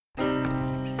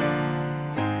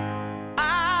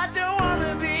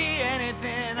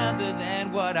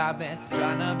than what I've been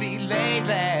trying to be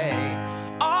lately.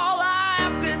 All I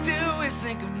have to do is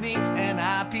think of me and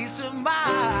I have peace of mind.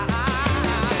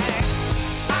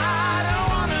 I don't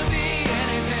want to be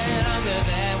anything other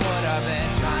than what I've been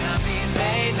trying to be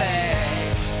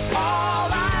lately.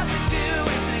 All I have to do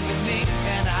is think of me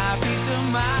and I have peace of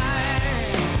mind.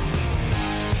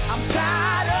 I'm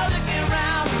tired of looking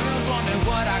around, who's wondering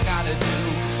what I gotta do,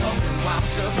 or who I'm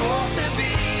supposed to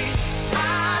be.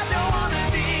 I don't want to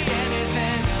be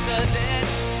anything other than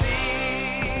me.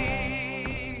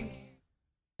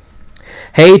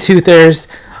 Hey, Toothers.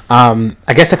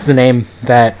 I guess that's the name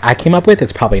that I came up with.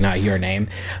 It's probably not your name.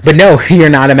 But no, you're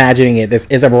not imagining it. This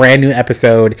is a brand new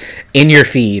episode in your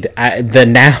feed. The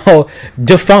now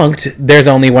defunct There's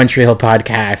Only One Tree Hill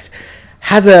podcast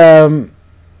has a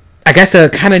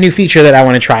kind of new feature that I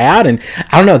want to try out, and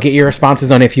I don't know, get your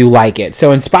responses on if you like it.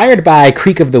 So inspired by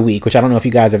Creek of the Week, which I don't know if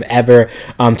you guys have ever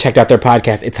checked out their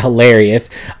podcast. It's hilarious.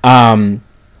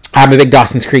 I'm a big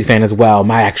Dawson's Creek fan as well.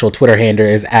 My actual Twitter handle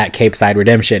is at Capeside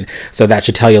Redemption, so that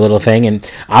should tell you a little thing.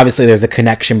 And obviously there's a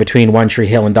connection between One Tree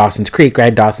Hill and Dawson's Creek,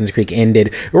 right? Dawson's Creek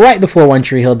ended right before One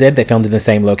Tree Hill did. They filmed in the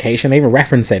same location. They even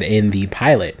reference it in the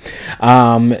pilot.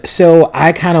 So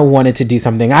I kind of wanted to do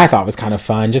something I thought was kind of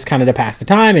fun, just kind of to pass the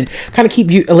time and kind of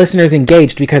keep you listeners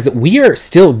engaged, because we are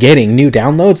still getting new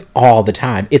downloads all the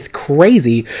time. It's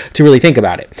crazy to really think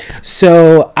about it.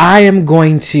 So I am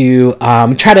going to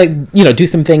try to, do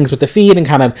some things with the feed and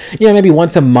kind of, maybe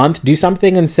once a month do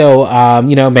something. And so,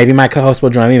 maybe my co-host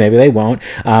will join me, maybe they won't.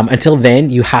 Until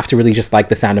then, you have to really just like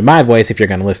the sound of my voice if you're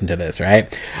going to listen to this,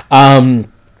 right?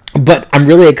 But I'm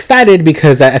really excited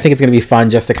because I think it's going to be fun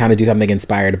just to kind of do something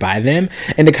inspired by them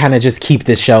and to kind of just keep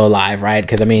this show alive, right?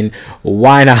 Because,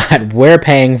 why not? We're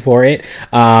paying for it.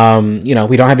 We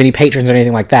don't have any patrons or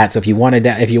anything like that. So if you want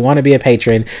to be a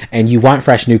patron and you want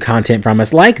fresh new content from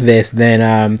us like this,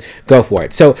 then go for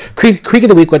it. So Creek of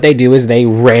the Week, what they do is they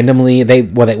randomly,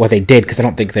 what they did, because I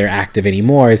don't think they're active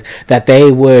anymore, is that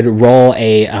they would roll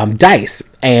a dice,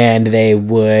 and they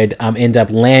would end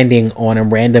up landing on a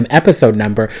random episode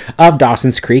number of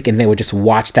Dawson's Creek, and they would just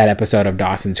watch that episode of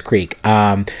Dawson's Creek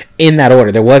in that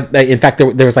order. There was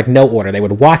like no order. They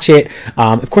would watch it.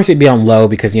 Of course, it'd be on low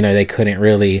because, they couldn't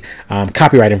really,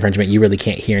 copyright infringement, you really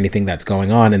can't hear anything that's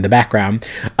going on in the background.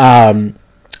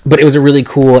 But it was a really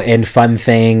cool and fun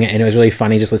thing, and it was really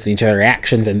funny just listening to their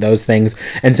reactions and those things.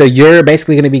 And so you're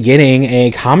basically going to be getting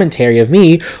a commentary of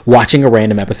me watching a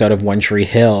random episode of One Tree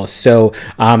Hill. So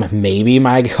maybe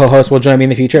my co-host will join me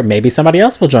in the future. Maybe somebody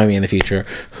else will join me in the future.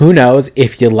 Who knows?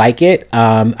 If you like it,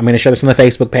 I'm going to share this on the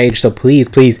Facebook page. So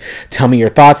please tell me your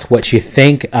thoughts, what you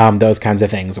think, those kinds of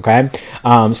things, okay?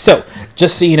 So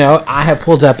just so you know, I have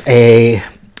pulled up a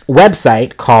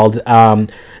website called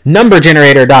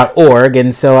numbergenerator.org,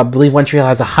 and so I believe One Tree Hill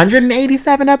has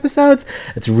 187 episodes.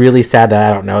 It's really sad that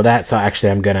I don't know that, so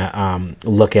actually I'm gonna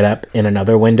look it up in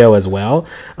another window as well.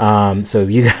 So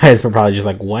you guys were probably just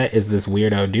like, what is this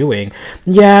weirdo doing?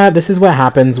 Yeah, this is what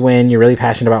happens when you're really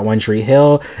passionate about One Tree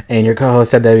Hill and your co-host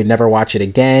said that we'd never watch it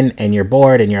again, and you're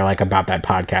bored and you're like about that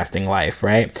podcasting life,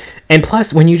 right? And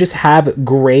plus, when you just have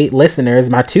great listeners,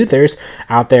 my toothers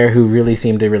out there who really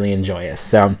seem to really enjoy us.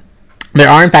 So there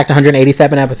are, in fact,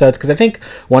 187 episodes, because I think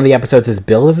one of the episodes is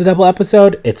billed as a double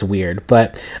episode. It's weird,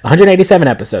 but 187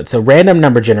 episodes. So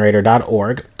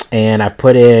randomnumbergenerator.org, and I've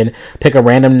put in, pick a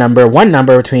random number, one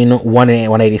number between 1 and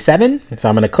 187. So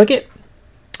I'm going to click it,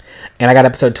 and I got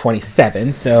episode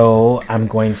 27. So I'm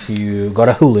going to go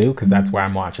to Hulu, because that's where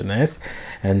I'm watching this.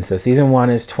 And so season 1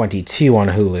 is 22 on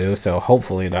Hulu, so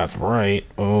hopefully that's right.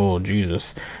 Oh,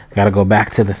 Jesus. Got to go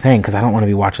back to the thing, because I don't want to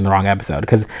be watching the wrong episode,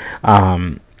 because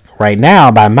right now,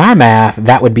 by my math,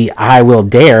 that would be I Will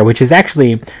Dare, which is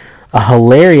actually a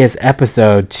hilarious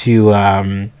episode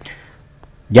to,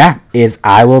 is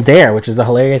I Will Dare, which is a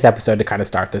hilarious episode to kind of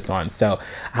start this on. So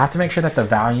I have to make sure that the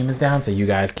volume is down so you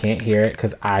guys can't hear it,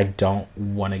 because I don't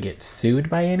want to get sued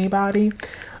by anybody.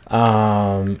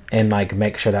 And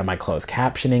make sure that my closed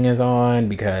captioning is on,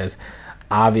 because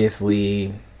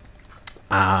obviously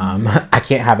I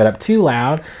can't have it up too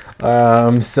loud.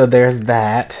 So there's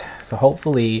that. So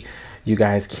hopefully you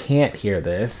guys can't hear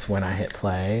this when I hit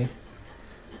play.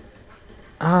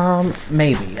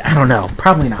 Maybe. I don't know.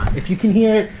 Probably not. If you can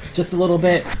hear it just a little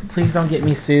bit, please don't get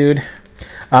me sued.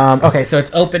 Okay, so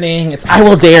it's opening. It's I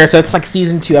Will Dare. So it's like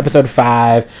season 2, episode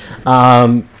 5.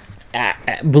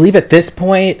 I believe at this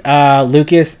point,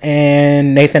 Lucas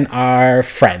and Nathan are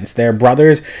friends. They're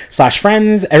brothers /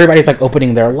 friends. Everybody's like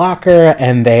opening their locker,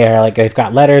 and they're like, they've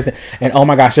got letters, and oh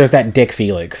my gosh, there's that Dick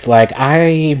Felix. Like,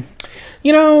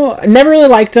 you know, never really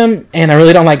liked him, and I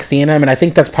really don't like seeing him, and I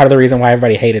think that's part of the reason why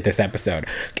everybody hated this episode.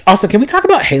 Also, can we talk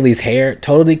about Haley's hair?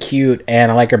 Totally cute,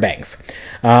 and I like her bangs.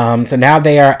 So now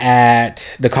they are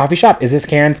at the coffee shop. Is this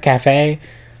Karen's Cafe?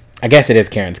 I guess it is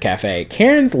Karen's Cafe.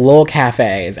 Karen's little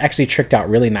cafe is actually tricked out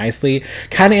really nicely,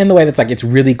 kind of in the way that's like it's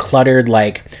really cluttered,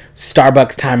 like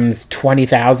Starbucks times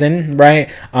 20,000, right?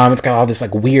 It's got all this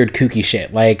like weird kooky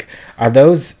shit. Like, are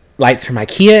those lights from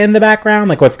IKEA in the background?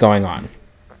 Like, what's going on?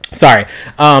 Sorry.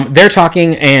 They're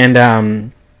talking,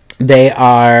 and they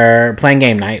are playing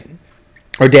game night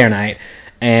or dare night,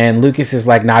 and Lucas is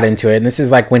like not into it. And this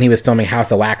is like when he was filming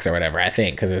House of Wax or whatever, I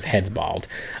think, because his head's bald,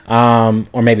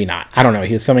 or maybe not. I don't know.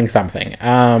 He was filming something.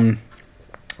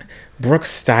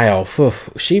 Brooke's style,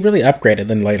 she really upgraded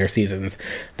in later seasons.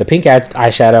 The pink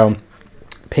eyeshadow,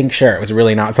 pink shirt was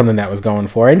really not something that was going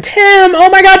for. And Tim, oh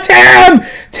my god,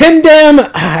 Tim Dim.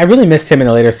 I really missed him in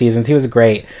the later seasons. He was a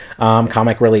great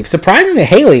comic relief. Surprisingly,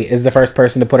 Haley is the first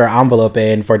person to put her envelope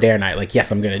in for dare night. Like,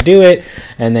 yes, I'm gonna do it.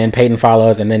 And then Peyton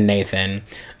follows, and then Nathan,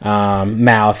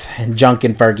 Mouth, Junk,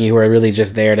 and Fergie, who are really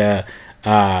just there to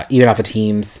even out the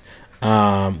teams.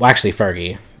 Well, actually,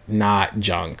 Fergie, not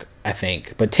Junk, I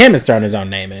think. But Tim is throwing his own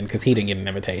name in because he didn't get an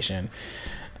invitation.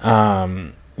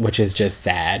 Which is just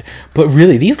sad. But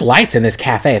really, these lights in this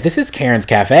cafe, if this is Karen's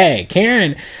Cafe,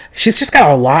 Karen, she's just got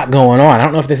a lot going on. I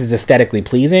don't know if this is aesthetically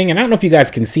pleasing, and I don't know if you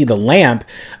guys can see the lamp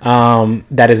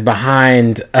that is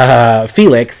behind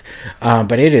Felix,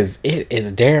 but it is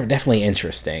definitely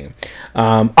interesting.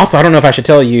 Also, I don't know if I should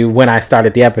tell you when I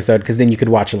started the episode, because then you could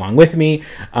watch along with me.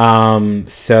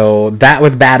 So that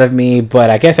was bad of me, but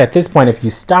I guess at this point, if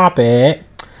you stop it,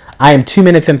 I am 2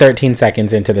 minutes and 13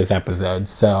 seconds into this episode,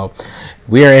 so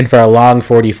we are in for a long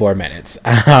 44 minutes.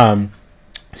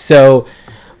 So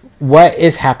what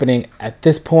is happening at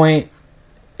this point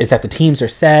is that the teams are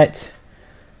set.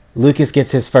 Lucas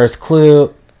gets his first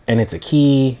clue, and it's a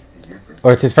key,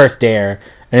 or it's his first dare,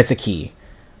 and it's a key.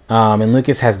 And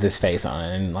Lucas has this face on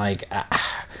it, and like,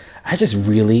 I just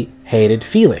really hated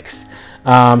Felix.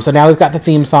 So now we've got the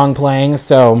theme song playing,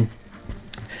 so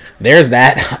there's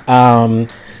that.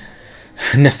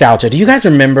 Nostalgia. Do you guys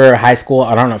remember high school?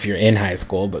 I don't know if you're in high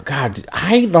school, but God,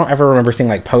 I don't ever remember seeing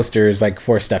like posters like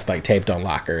for stuff like taped on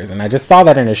lockers. And I just saw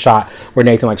that in a shot where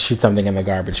Nathan like shoots something in the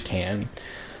garbage can.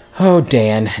 Oh,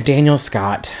 Daniel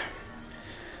Scott.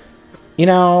 You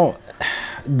know,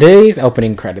 these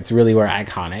opening credits really were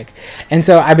iconic. And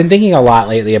so I've been thinking a lot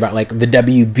lately about like the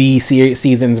WB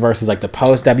seasons versus like the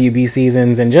post WB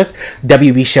seasons, and just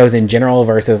WB shows in general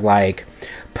versus like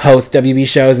post WB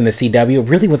shows in the CW.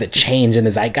 Really was a change in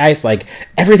the zeitgeist. Like,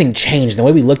 everything changed. The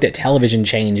way we looked at television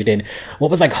changed, and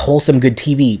what was like wholesome good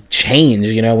TV changed.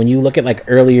 You know, when you look at like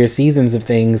earlier seasons of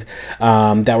things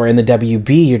that were in the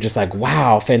WB, you're just like,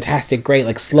 wow, fantastic, great,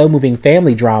 like slow moving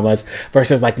family dramas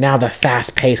versus like now the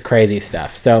fast paced crazy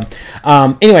stuff. So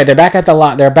anyway, they're back at the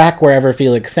lot. They're back wherever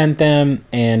Felix sent them,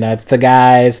 and it's the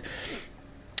guys,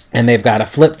 and they've got a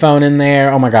flip phone in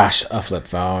there. Oh my gosh, a flip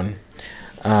phone.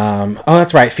 Oh,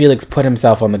 that's right. Felix put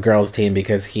himself on the girls' team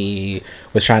because he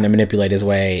was trying to manipulate his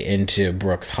way into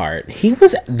Brooke's heart. He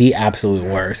was the absolute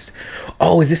worst.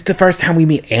 Oh, is this the first time we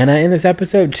meet Anna in this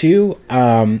episode too?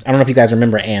 I don't know if you guys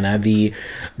remember Anna, the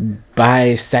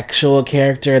bisexual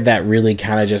character that really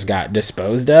kind of just got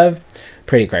disposed of.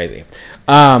 Pretty crazy.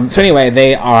 So anyway,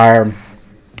 they are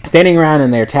standing around,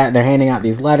 and they're handing out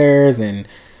these letters, and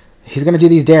he's gonna do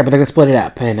these dare, but they're gonna split it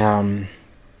up. And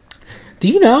do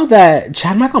you know that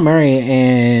Chad Michael Murray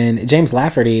and James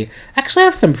Lafferty actually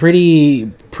have some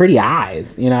pretty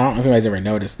eyes? You know, I don't know if anybody's ever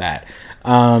noticed that.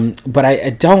 But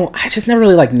I just never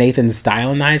really liked Nathan's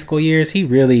style in the high school years. He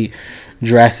really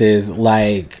dresses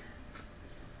like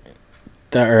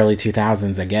the early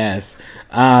 2000s, I guess.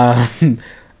 And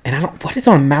what is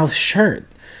on Mouth's shirt?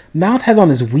 Mouth has on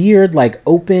this weird, like,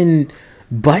 open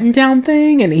button-down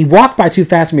thing, and he walked by too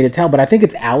fast for me to tell, but I think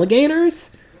it's alligators.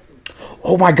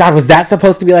 Oh my God, was that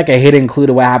supposed to be like a hidden clue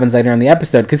to what happens later in the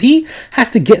episode? Because he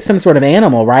has to get some sort of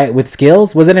animal, right, with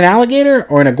skills. Was it an alligator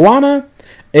or an iguana?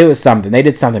 It was something. They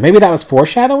did something. Maybe that was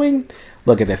foreshadowing?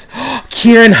 Look at this.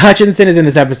 Kieran Hutchinson is in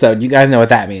this episode. You guys know what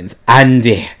that means.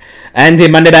 Andy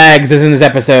Moneybags is in this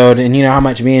episode. And you know how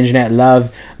much me and Jeanette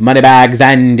love Moneybags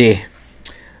Andy.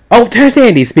 Oh, there's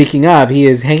Andy. Speaking of, he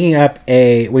is hanging up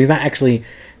well, he's not actually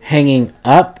hanging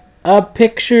up a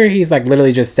picture. He's like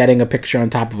literally just setting a picture on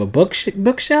top of a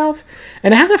bookshelf,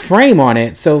 and it has a frame on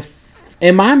it, so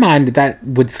in my mind that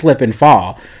would slip and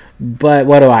fall, but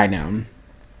what do I know?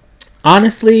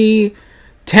 Honestly,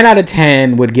 10 out of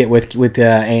 10 would get with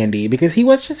Andy, because he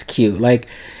was just cute. Like,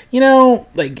 you know,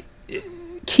 like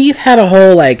Keith had a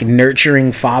whole like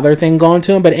nurturing father thing going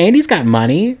to him, but Andy's got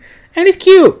money, and he's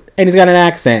cute, and he's got an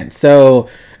accent. So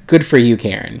good for you,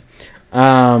 Karen.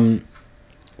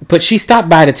 But she stopped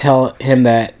by to tell him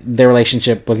that their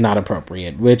relationship was not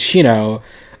appropriate, which, you know,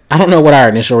 I don't know what our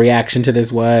initial reaction to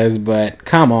this was, but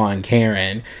come on,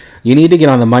 Karen. You need to get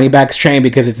on the Moneybags train,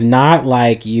 because it's not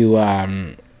like you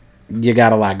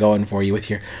got a lot going for you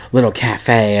with your little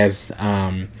cafe, as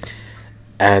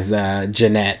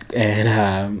Jeanette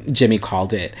and Jimmy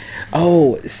called it.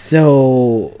 Oh,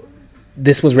 so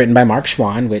this was written by Mark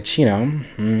Schwann, which,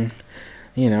 given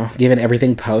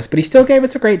everything post, but he still gave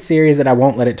us a great series that I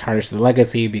won't let it tarnish the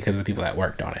legacy because of the people that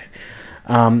worked on it.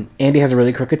 Andy has a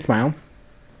really crooked smile,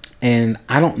 and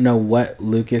I don't know what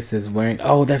Lucas is wearing.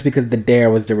 Oh, that's because the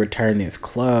dare was to return these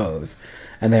clothes,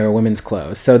 and they were women's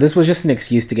clothes. So this was just an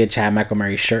excuse to get Chad Michael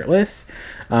Murray shirtless.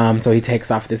 So he takes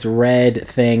off this red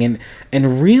thing,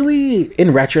 and really,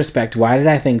 in retrospect, why did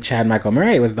I think Chad Michael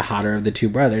Murray was the hotter of the two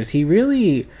brothers? He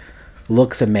really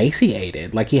looks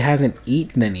emaciated, like he hasn't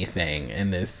eaten anything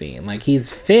in this scene. Like,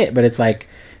 he's fit, but it's like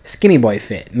skinny boy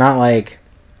fit, not like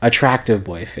attractive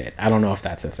boy fit. I don't know if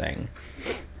that's a thing.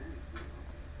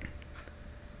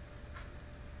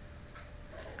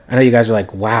 I know you guys are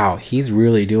like, wow, he's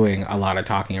really doing a lot of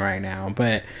talking right now,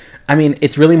 but I mean,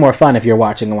 it's really more fun if you're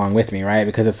watching along with me, right?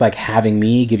 Because it's like having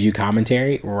me give you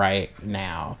commentary right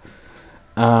now.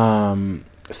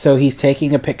 So he's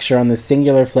taking a picture on the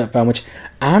singular flip phone, which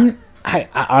I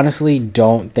honestly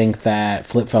don't think that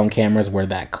flip phone cameras were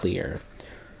that clear.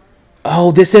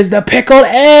 Oh, this is the pickled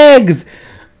eggs!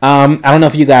 I don't know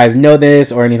if you guys know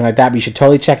this or anything like that, but you should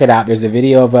totally check it out. There's a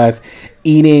video of us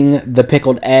eating the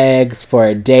pickled eggs for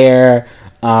a dare.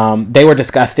 They were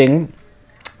disgusting,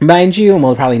 mind you, and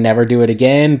we'll probably never do it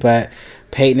again, but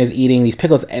Peyton is eating these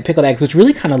pickled eggs, which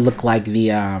really kind of look like the,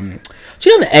 do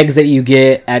you know the eggs that you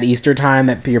get at Easter time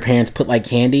that your parents put like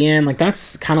candy in? Like,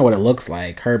 that's kind of what it looks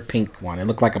like. Her pink one, it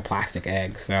looked like a plastic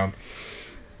egg. So,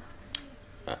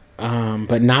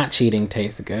 but not cheating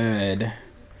tastes good.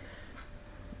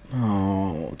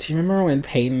 Oh, do you remember when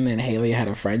Peyton and Haley had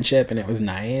a friendship and it was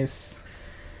nice?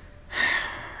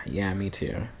 Yeah, me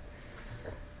too.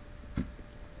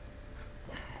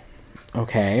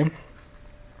 Okay.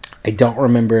 I don't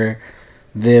remember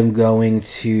them going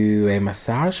to a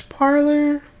massage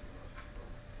parlor.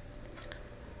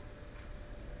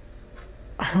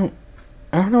 I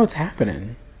don't know what's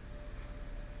happening.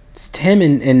 It's Tim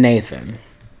and Nathan.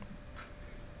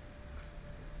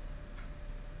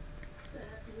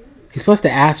 He's supposed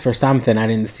to ask for something. I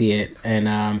didn't see it.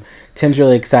 And Tim's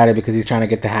really excited because he's trying to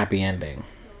get the happy ending.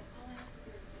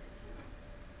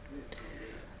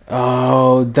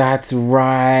 Oh, that's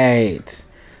right.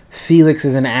 Felix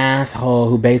is an asshole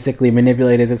who basically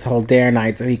manipulated this whole dare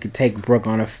night so he could take Brooke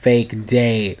on a fake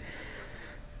date.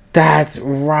 That's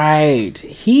right.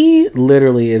 He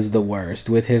literally is the worst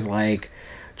with his, like,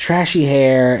 trashy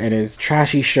hair and his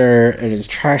trashy shirt and his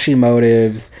trashy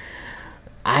motives.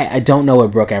 I don't know what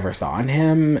Brooke ever saw in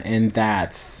him, and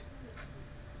that's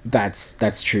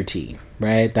true tea,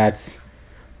 right? That's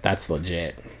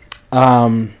legit.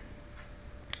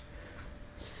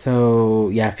 So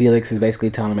yeah, Felix is basically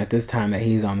telling him at this time that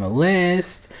he's on the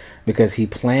list because he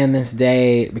planned this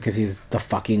date, because he's the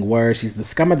fucking worst. He's the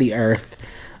scum of the earth.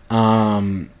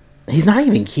 He's not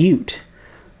even cute.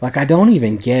 Like, I don't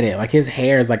even get it. Like, his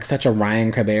hair is like such a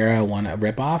Ryan Cabrera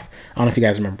ripoff. I don't know if you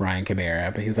guys remember Ryan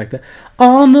Cabrera, but he was like the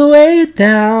on the way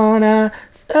down. I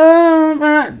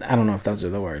don't know if those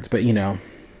are the words, but you know.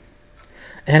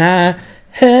 And I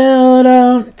held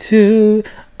on to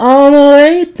on the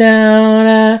way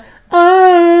down.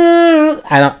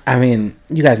 I mean,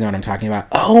 you guys know what I'm talking about.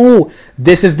 Oh,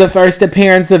 this is the first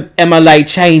appearance of Emily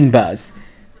Chambers.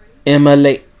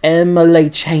 Emily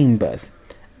Chambers.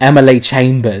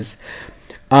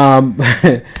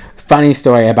 Funny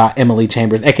story about Emily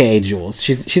Chambers, aka Jules.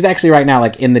 She's actually right now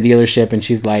like in the dealership, and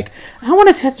she's like, I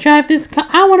want to test drive this car.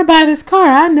 I want to buy this car.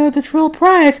 I know the real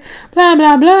price. Blah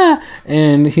blah blah.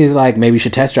 And he's like, maybe you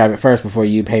should test drive it first before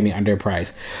you pay me under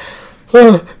price.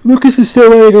 Lucas is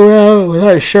still waiting around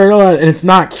without a shirt on, and it's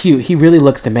not cute. He really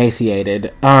looks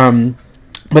emaciated.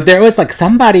 But there was like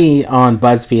somebody on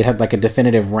BuzzFeed had like a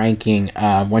definitive ranking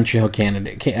of One Tree Hill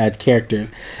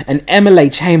characters, and Emily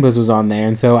Chambers was on there,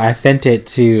 and so I sent it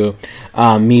to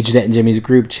me, Jeanette, and Jimmy's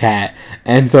group chat,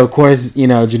 and so of course, you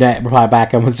know, Jeanette replied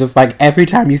back and was just like, every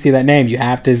time you see that name, you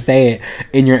have to say it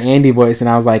in your Andy voice, and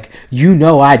I was like, you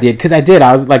know, I did, because I did.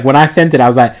 I was like, when I sent it, I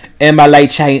was like, Emily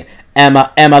Chambers.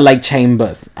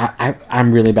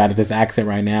 I'm really bad at this accent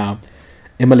right now.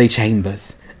 Emily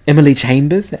Chambers.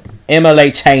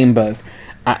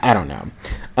 I don't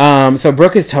know. So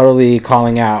Brooke is totally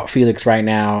calling out Felix right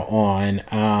now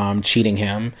on cheating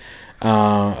him.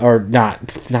 or not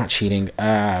cheating,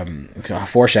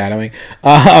 foreshadowing,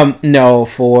 no,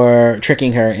 for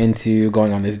tricking her into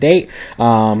going on this date.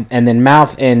 And then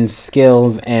Mouth and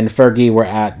Skills and Fergie were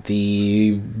at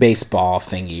the baseball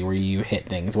thingy where you hit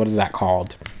things. What is that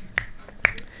called?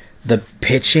 The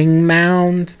pitching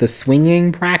mound, the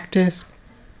swinging practice,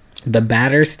 the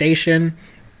batter station.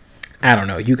 I don't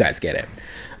know. You guys get it.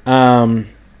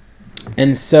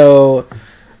 And so,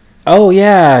 oh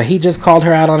yeah, he just called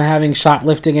her out on having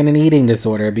shoplifting and an eating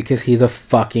disorder because he's a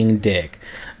fucking dick.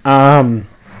 So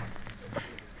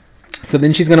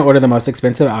then she's going to order the most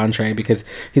expensive entree because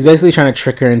he's basically trying to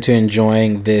trick her into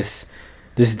enjoying this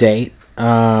date.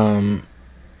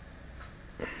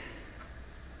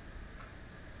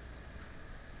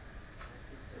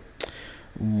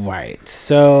 Right.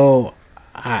 So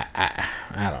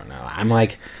I don't know. I'm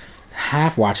like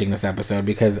half watching this episode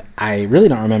because I really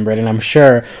don't remember it, and I'm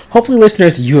sure hopefully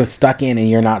listeners, you have stuck in and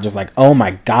you're not just like, oh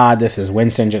my god, this is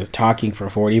Winston just talking for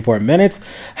 44 minutes,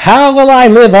 how will I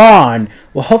live on?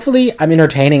 Well, hopefully I'm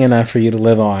entertaining enough for you to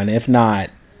live on. If not,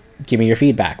 give me your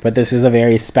feedback. But this is a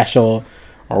very special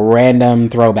random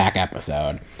throwback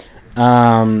episode.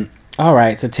 All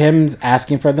right, so Tim's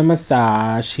asking for the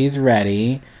massage. He's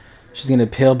ready. She's gonna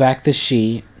peel back the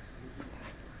sheet.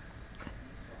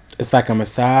 It's like a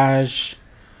massage.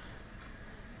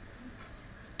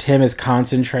 Tim is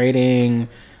concentrating.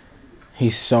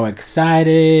 He's so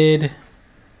excited.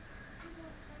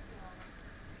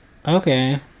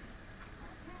 Okay.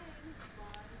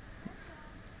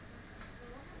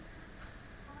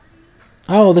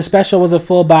 Oh, the special was a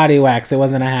full body wax. It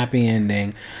wasn't a happy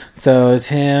ending. So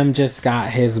Tim just got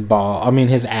his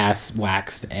ass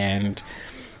waxed, and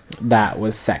that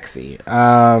was sexy.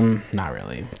 Not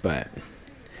really, but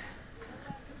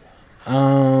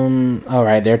all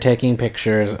right, they're taking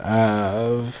pictures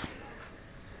of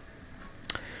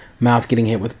Mouth getting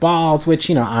hit with balls, which,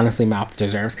 honestly, Mouth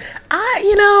deserves.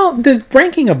 The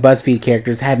ranking of BuzzFeed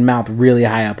characters had Mouth really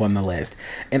high up on the list,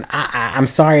 and I'm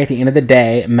sorry, at the end of the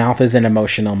day, Mouth is an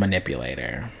emotional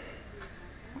manipulator.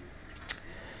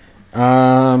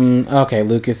 Okay,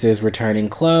 Lucas is returning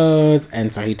clothes,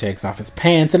 and so he takes off his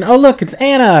pants, and oh look, it's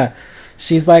Anna!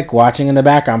 She's like watching in the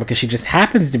background because she just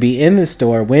happens to be in the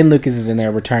store when Lucas is in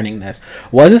there returning this.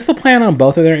 Was this the plan on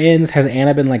both of their ends? Has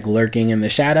Anna been like lurking in the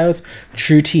shadows?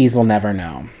 True tease will never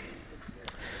know.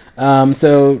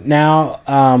 So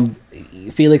now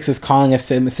Felix is calling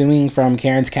us, assuming from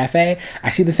Karen's cafe.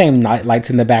 I see the same lights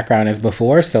in the background as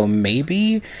before, so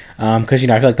maybe, because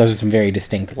I feel like those are some very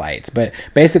distinct lights. But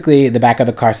basically, the back of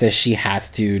the car says she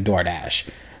has to DoorDash.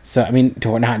 So,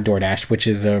 not DoorDash, which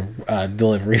is a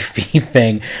delivery fee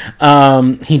thing.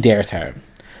 He dares her.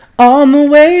 On the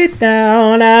way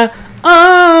down, I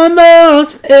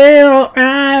almost fell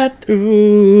right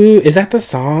through. Is that the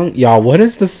song? Y'all, what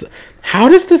is this? How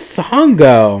does this song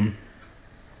go?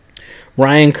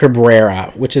 Ryan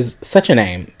Cabrera, which is such a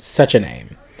name.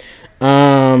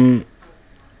 On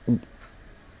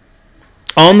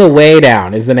the Way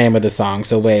Down is the name of the song.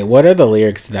 So wait, what are the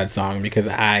lyrics to that song? Because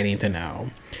I need to know.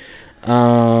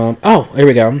 Here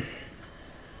we go.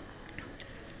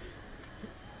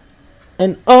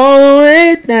 And all the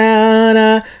way down,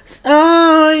 I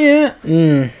saw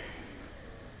you.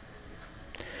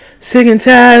 Sick and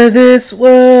tired of this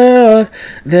world,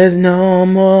 there's no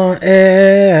more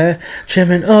air.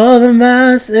 Tripping over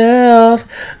myself,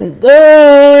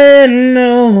 going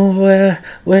nowhere.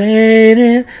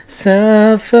 Waiting,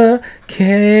 suffocated,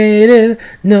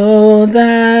 no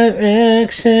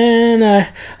direction. I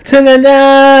took a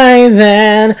dive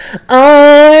and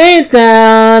all the way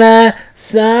down I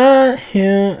saw you,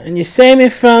 and you saved me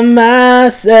from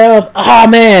myself. Oh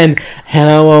man, and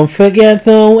I won't forget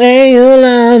the way you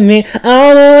love me.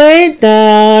 All the way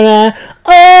down,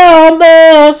 I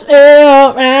almost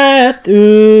fell right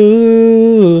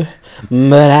through,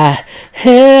 but I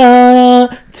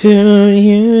held on to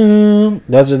you.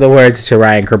 Those are the words to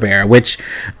Ryan Cabrera, which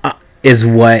is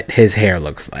what his hair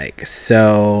looks like.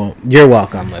 So you're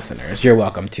welcome, listeners. You're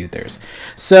welcome, Toothers.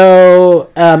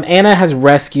 So Anna has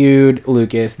rescued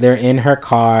Lucas. They're in her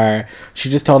car. She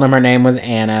just told him her name was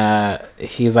Anna.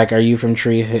 He's like, are you from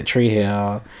Tree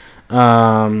Hill?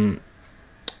 And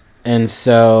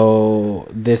so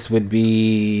this would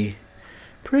be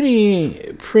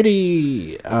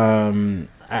pretty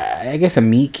I guess a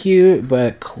meet cute,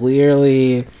 but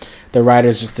clearly the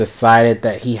writers just decided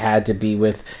that he had to be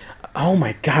with. Oh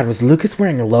my god, was Lucas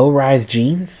wearing low-rise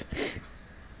jeans?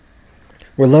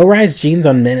 Were low-rise jeans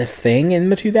on men a thing in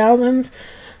the 2000s?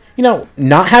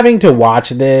 Not having to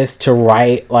watch this to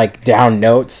write down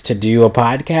notes to do a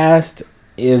podcast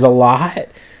is a lot.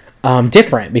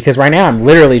 different, because right now I'm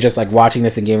literally just like watching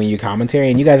this and giving you commentary,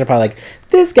 and you guys are probably like,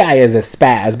 this guy is a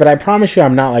spaz, but I promise you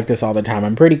I'm not like this all the time.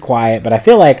 I'm pretty quiet, but I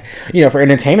feel like, you know, for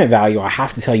entertainment value, I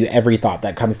have to tell you every thought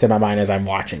that comes to my mind as I'm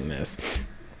watching this.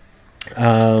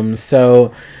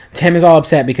 So Tim is all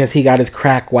upset because he got his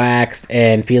crack waxed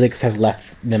and Felix has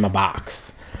left them a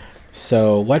box.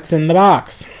 So what's in the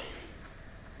box?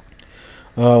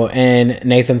 Oh, and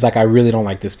Nathan's like, I really don't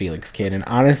like this Felix kid. And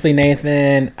honestly,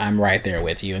 Nathan, I'm right there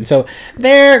with you. And so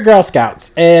they're Girl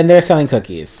Scouts and they're selling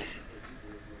cookies.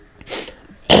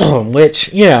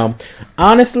 Which, you know,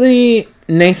 honestly,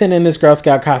 Nathan in this Girl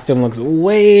Scout costume looks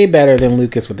way better than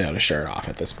Lucas without a shirt off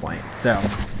at this point. So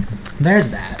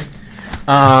there's that.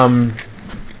 I'm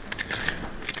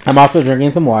also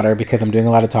drinking some water because I'm doing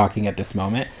a lot of talking at this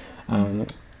moment.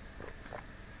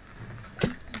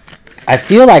 I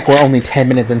feel like we're only 10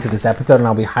 minutes into this episode, and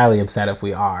I'll be highly upset if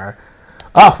we are.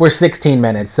 Oh, we're 16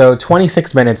 minutes, so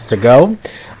 26 minutes to go.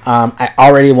 I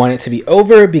already want it to be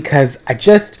over because I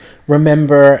just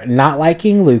remember not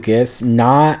liking Lucas,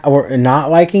 not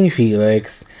liking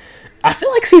Felix. I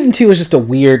feel like season 2 was just a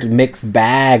weird mixed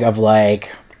bag of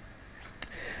like,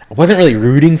 I wasn't really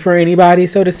rooting for anybody,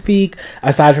 so to speak,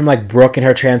 aside from like Brooke and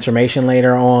her transformation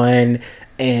later on.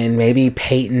 And maybe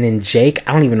Peyton and Jake.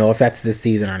 I don't even know if that's this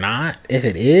season or not. If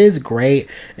it is, great.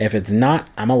 If it's not,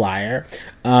 I'm a liar.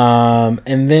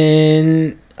 And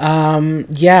then,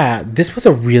 yeah, this was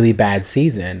a really bad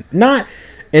season. Not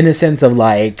in the sense of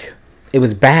like, it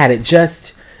was bad. It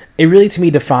really, to me,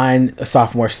 defined a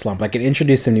sophomore slump. Like, it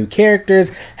introduced some new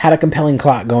characters, had a compelling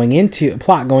plot going into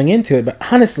it.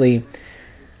 But honestly,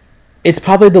 it's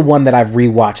probably the one that I've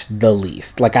rewatched the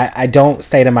least. Like, I don't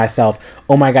say to myself,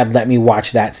 oh my God, let me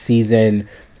watch that season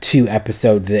 2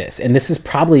 episode this. And this is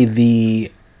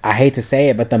probably I hate to say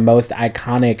it, but the most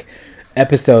iconic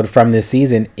episode from this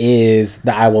season is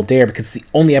the I Will Dare, because it's the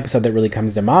only episode that really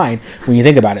comes to mind when you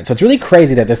think about it. So it's really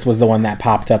crazy that this was the one that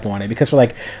popped up on it. Because for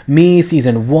like me,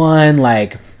 season 1,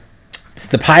 like,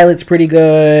 the pilot's pretty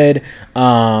good.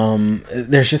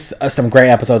 There's just some great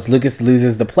episodes. Lucas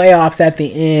loses the playoffs at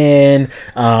the end.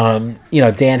 You know,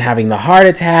 Dan having the heart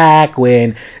attack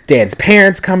when Dan's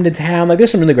parents come to town. Like, there's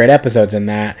some really great episodes in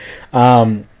that.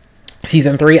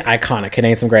 Season 3, iconic. Can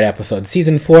name some great episodes.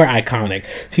 Season 4, iconic.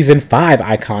 Season 5,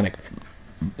 iconic.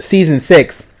 Season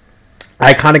 6,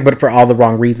 iconic, but for all the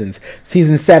wrong reasons.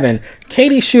 Season 7,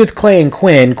 Katie shoots Clay and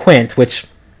Quint, which,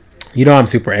 you know, I'm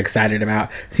super excited about.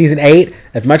 Season 8,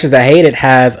 as much as I hate it,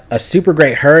 has a super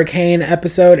great hurricane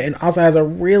episode, and also has a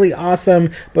really awesome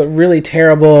but really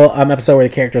terrible episode where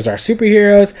the characters are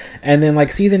superheroes. And then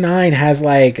like season 9 has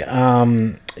like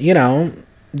you know,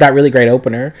 that really great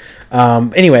opener.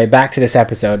 Anyway, back to this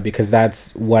episode, because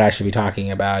that's what I should be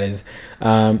talking about. Is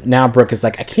now Brooke is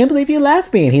like, I can't believe you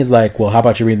left me, and he's like, well, how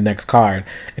about you read the next card?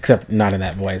 Except not in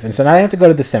that voice. And so now I have to go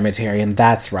to the cemetery, and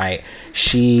that's right,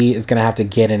 she is gonna have to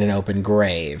get in an open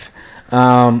grave.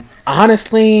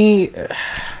 Honestly,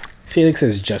 Felix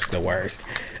is just the worst,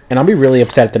 and I'll be really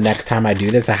upset the next time I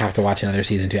do this. I have to watch another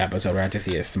season 2 episode where I have to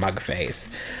see his smug face.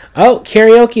 Oh,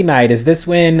 karaoke night. Is this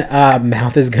when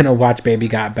Mouth is gonna watch Baby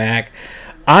Got Back?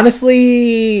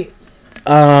 Honestly,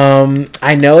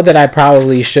 I know that I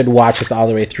probably should watch this all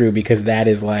the way through, because that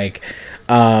is like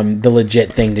the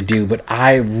legit thing to do, but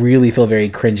I really feel very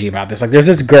cringy about this. Like, there's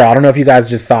this girl, I don't know if you guys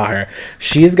just saw her.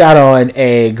 She's got on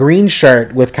a green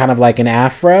shirt with kind of like an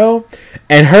afro,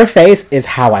 and her face is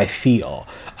how I feel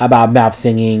about Mouth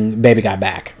singing Baby Got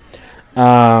Back.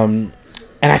 And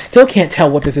I still can't tell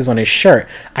what this is on his shirt.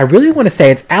 I really want to say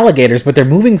it's alligators, but they're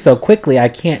moving so quickly I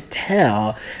can't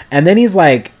tell. And then he's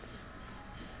like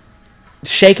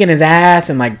shaking his ass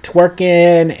and like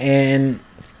twerking, and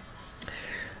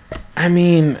I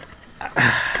mean,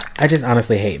 I just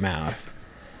honestly hate Mouth.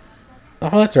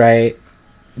 Oh, that's right.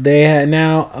 They're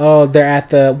at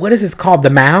the, what is this called? The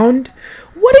mound?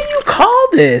 What do you call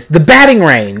this? The batting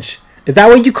range. Is that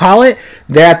what you call it?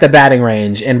 They're at the batting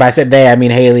range. And by said they, I mean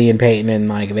Haley and Peyton, and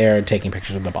like they're taking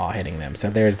pictures of the ball hitting them.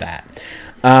 So there's that.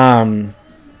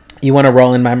 You want to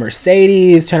roll in my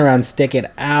Mercedes, turn around, stick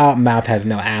it out. Mouth has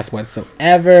no ass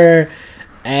whatsoever.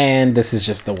 And this is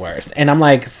just the worst. And I'm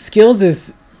like, Skills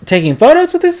is taking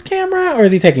photos with this camera, or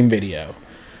is he taking video?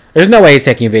 There's no way he's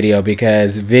taking video,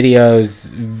 because videos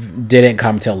didn't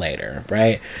come till later,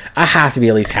 right? I have to be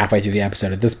at least halfway through the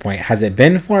episode at this point. Has it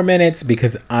been 4 minutes?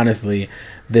 Because honestly,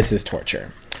 this is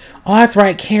torture. Oh, that's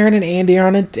right. Karen and Andy are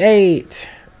on a date.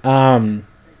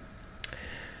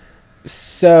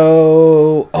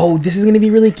 So, this is going to be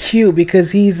really cute,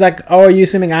 because he's like, oh, are you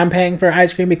assuming I'm paying for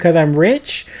ice cream because I'm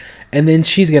rich? and then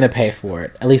she's gonna pay for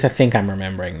it. At least I think I'm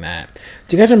remembering that.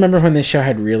 Do you guys remember when this show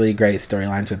had really great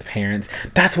storylines with parents?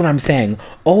 That's what I'm saying.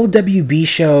 Old WB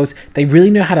shows, they really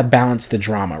know how to balance the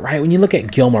drama, right? When you look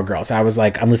at Gilmore Girls, I was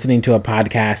like, I'm listening to a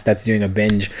podcast that's doing a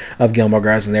binge of Gilmore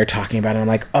Girls, and they're talking about it. I'm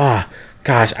like, oh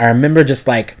gosh, I remember just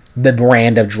like the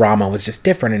brand of drama was just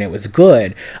different and it was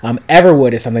good.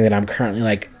 Everwood is something that I'm currently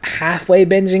like halfway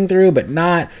binging through, but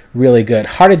not really good.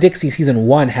 Heart of Dixie season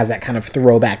 1 has that kind of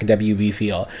throwback WB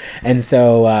feel. And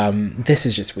so this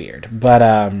is just weird.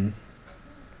 But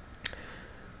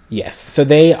yes, so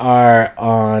they are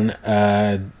on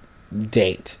a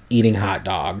date eating hot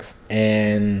dogs.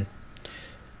 And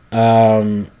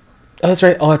oh, that's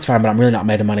right. Oh, it's fine, but I'm really not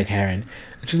made of money, Karen.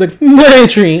 And she's like, my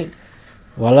treat.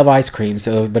 Well, I love ice cream,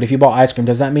 so, but if you bought ice cream,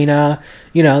 does that mean,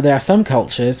 you know, there are some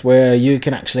cultures where you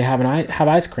can actually have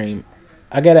ice cream.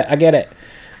 I get it.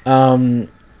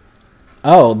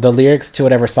 Oh, the lyrics to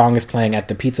whatever song is playing at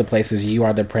the pizza place is "You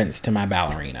Are the Prince to My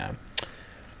Ballerina."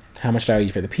 How much do I owe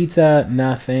you for the pizza?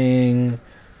 Nothing.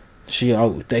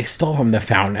 They stole from the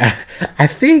fountain. I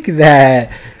think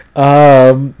that,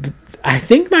 I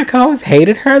think my co-host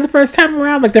hated her the first time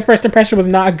around. Like, the first impression was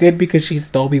not good because she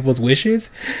stole people's wishes.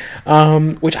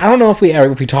 Which I don't know if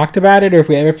we talked about it or if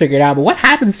we ever figured out. But what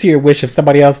happens to your wish if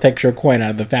somebody else takes your coin out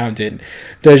of the fountain?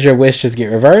 Does your wish just get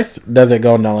reversed? Does it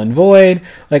go null and void?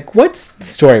 Like, what's the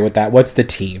story with that? What's the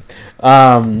tea?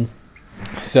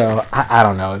 So I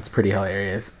don't know. It's pretty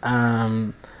hilarious.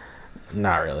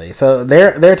 Not really. So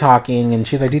they're talking, and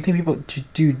she's like, do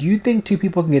you think two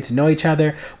people can get to know each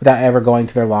other without ever going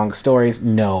to their long stories?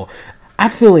 No,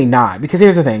 absolutely not. Because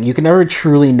here's the thing. You can never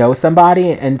truly know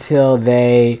somebody until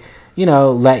they, you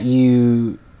know, let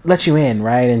you in,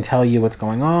 right, and tell you what's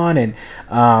going on, and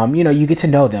you know, you get to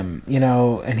know them, you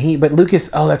know. But Lucas,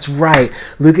 oh, that's right,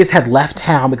 Lucas had left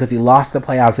town because he lost the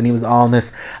playoffs, and he was all in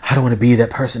this, I don't want to be that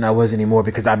person I was anymore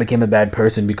because I became a bad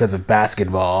person because of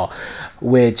basketball.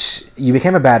 Which, you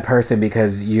became a bad person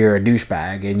because you're a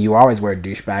douchebag, and you always were a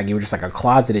douchebag. You were just like a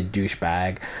closeted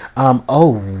douchebag.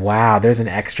 Oh wow, there's an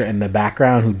extra in the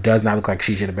background who does not look like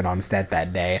she should have been on set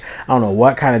that day. I don't know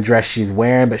what kind of dress she's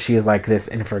wearing, but she is like this,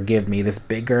 and forgive me, this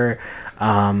bigger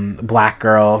black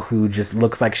girl who just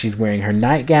looks like she's wearing her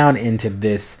nightgown into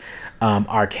this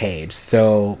arcade.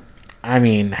 So, I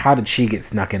mean, how did she get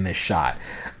snuck in this shot?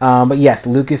 But yes,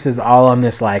 Lucas is all on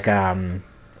this like,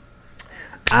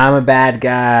 I'm a bad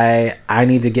guy, I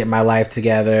need to get my life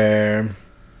together.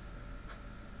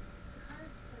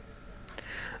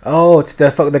 Oh, it's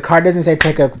the card doesn't say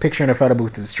take a picture in a photo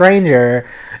booth with a stranger.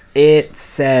 It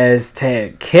says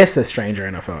to kiss a stranger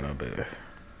in a photo booth.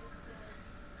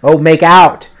 Oh, make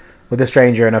out with a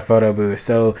stranger in a photo booth.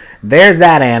 So there's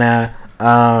that, Anna.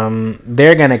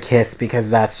 They're gonna kiss because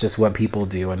that's just what people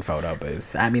do in photo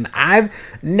booths. I mean, I've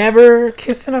never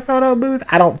kissed in a photo booth.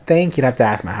 I don't think. You'd have to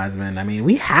ask my husband. I mean,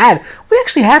 we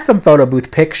actually had some photo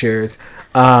booth pictures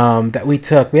that we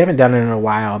took. We haven't done it in a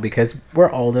while because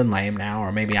we're old and lame now,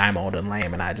 or maybe I'm old and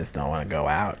lame and I just don't want to go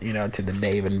out, you know, to the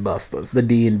Dave and Buster's, the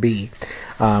D&B,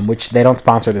 which they don't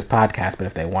sponsor this podcast, but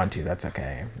if they want to, that's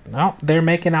okay. Oh, they're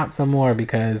making out some more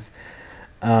because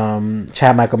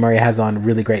Chad Michael Murray has on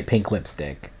really great pink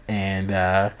lipstick,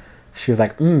 and she was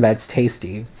like, that's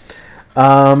tasty.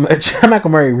 Chad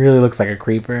Michael Murray really looks like a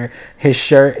creeper. His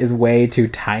shirt is way too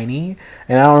tiny,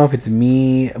 and I don't know if it's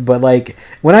me, but like,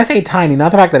 when I say tiny,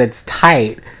 not the fact that it's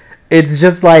tight, it's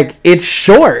just like, it's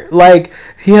short. Like,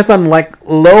 he has on like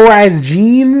low-rise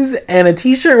jeans and a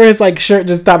t-shirt where his like shirt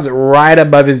just stops right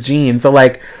above his jeans. So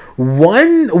like,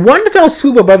 one fell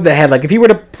swoop above the head. Like, if he were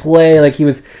to play like he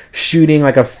was shooting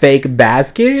like a fake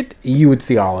basket, you would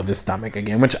see all of his stomach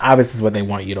again, which obviously is what they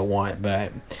want you to want,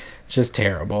 but just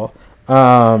terrible.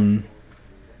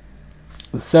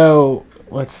 So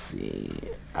let's see.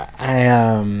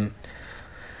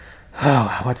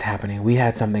 What's happening? We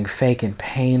had something fake and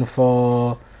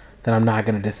painful that I'm not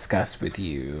going to discuss with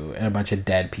you, and a bunch of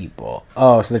dead people.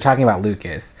 Oh, so they're talking about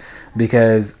Lucas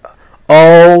because,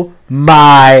 oh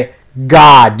my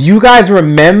God, do you guys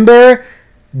remember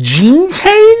Gene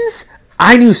Chains?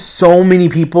 I knew so many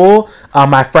people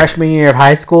my freshman year of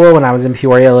high school when I was in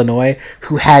Peoria, Illinois,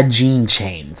 who had Gene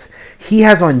Chains. He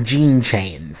has on Gene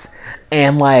Chains,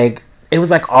 and like, it was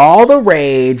like all the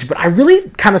rage, but I really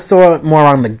kind of saw it more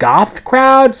on the goth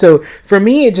crowd. So for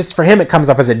me, for him, it comes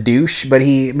off as a douche, but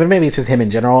maybe it's just him in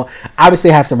general.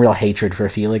 Obviously, I have some real hatred for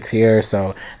Felix here,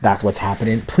 so that's what's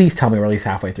happening. Please tell me we're at least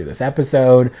halfway through this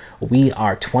episode. We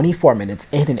are 24 minutes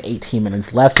in and 18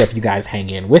 minutes left, so if you guys hang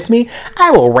in with me,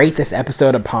 I will rate this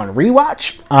episode upon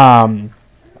rewatch.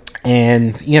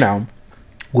 And, you know,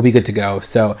 we'll be good to go.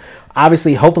 So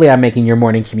obviously, hopefully I'm making your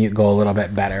morning commute go a little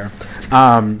bit better.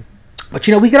 But,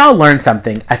 we could all learn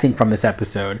something, I think, from this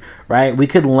episode, right? We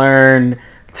could learn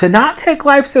to not take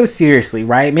life so seriously,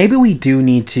 right? Maybe we do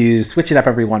need to switch it up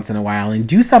every once in a while and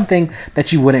do something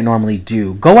that you wouldn't normally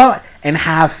do. Go out and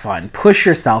have fun, push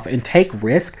yourself, and take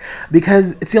risk,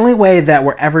 because it's the only way that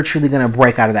we're ever truly going to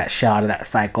break out of that shell, out of that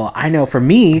cycle. I know for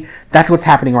me, that's what's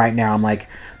happening right now. I'm like,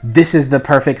 this is the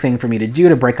perfect thing for me to do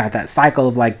to break out that cycle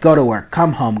of like, go to work,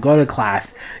 come home, go to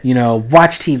class,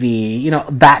 watch TV,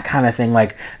 that kind of thing,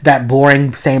 like that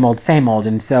boring same old.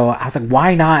 And so I was like,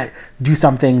 why not do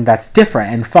something that's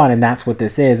different and fun? And that's what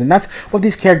this is. And that's what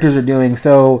these characters are doing.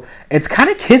 So it's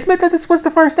kind of kismet that this was the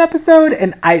first episode.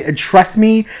 And trust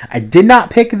me, I did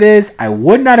not pick this. I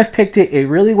would not have picked it. It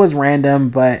really was random,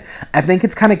 but I think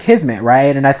it's kind of kismet,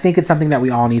 right? And I think it's something that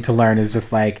we all need to learn, is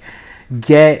just like,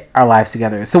 get our lives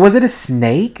together. So was it a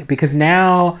snake? Because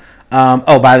now,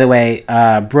 by the way,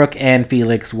 Brooke and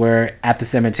Felix were at the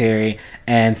cemetery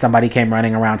and somebody came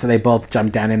running around, so they both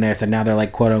jumped down in there. So now they're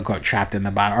like, quote unquote, trapped in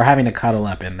the bottom, or having to cuddle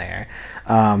up in there,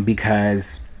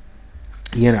 because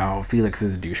Felix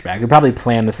is a douchebag. He probably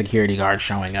planned the security guard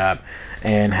showing up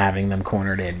and having them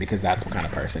cornered in, because that's what kind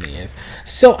of person he is.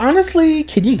 So honestly,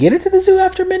 can you get into the zoo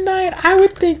after midnight? I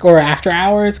would think, or after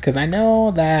hours, because I know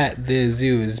that the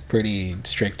zoo is pretty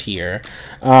strict here.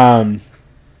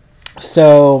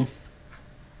 So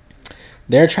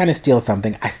they're trying to steal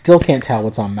something. I still can't tell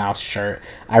what's on Mouse's shirt.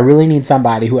 I really need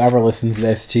somebody, whoever listens to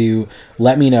this, to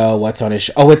let me know what's on his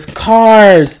shirt. Oh, it's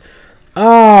cars.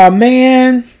 Oh,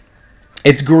 man.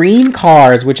 It's green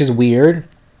cars, which is weird,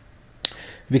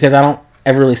 because I don't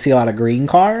ever really see a lot of green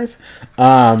cars.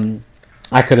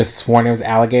 I could have sworn it was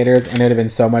alligators, and it would have been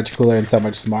so much cooler and so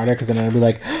much smarter, because then I'd be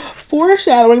like,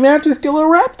 foreshadowing, they have to steal a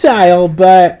reptile.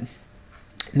 But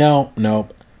no.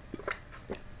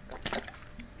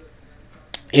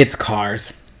 It's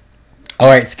cars.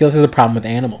 Alright, Skills has a problem with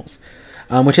animals,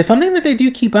 which is something that they do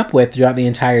keep up with throughout the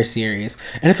entire series.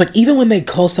 And it's like, even when they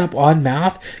close up on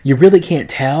Mouth, you really can't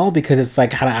tell, because it's like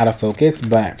kind of out of focus.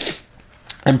 But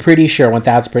I'm pretty sure,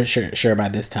 1000% sure by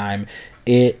this time,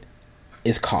 it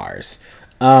is cars.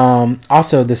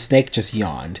 Also, the snake just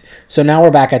yawned. So now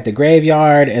we're back at the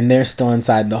graveyard, and they're still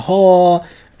inside the hole.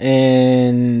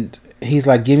 And he's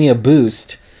like, give me a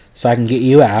boost so I can get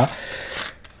you out.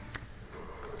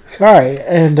 Sorry.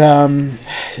 And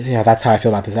yeah, that's how I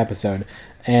feel about this episode.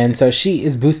 And so she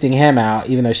is boosting him out,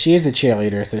 even though she is a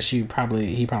cheerleader, so he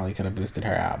probably could have boosted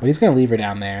her out. But he's going to leave her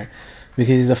down there because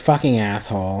he's a fucking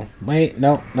asshole. Wait,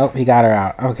 nope, he got her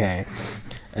out. Okay.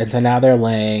 And so now they're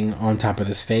laying on top of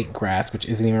this fake grass, which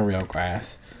isn't even real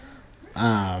grass.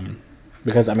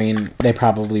 Because, I mean, they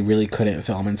probably really couldn't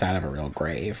film inside of a real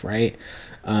grave, right?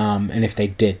 And if they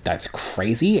did, that's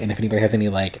crazy. And if anybody has any,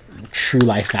 like, true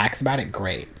life facts about it,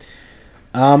 great.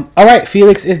 Alright,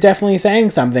 Felix is definitely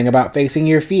saying something about facing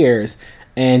your fears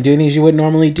and doing things you wouldn't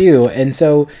normally do. And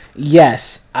so,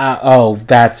 yes,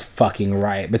 that's fucking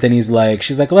right. But then she's like,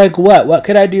 what? What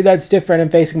could I do that's different in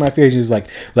facing my fears? He's like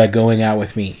going out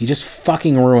with me. He just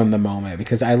fucking ruined the moment,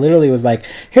 because I literally was like,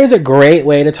 here's a great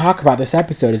way to talk about this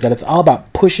episode, is that it's all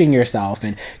about pushing yourself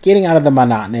and getting out of the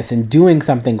monotonous and doing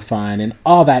something fun and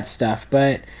all that stuff.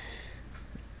 But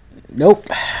nope.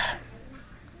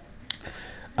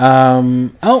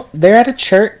 They're at a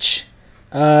church.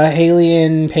 Haley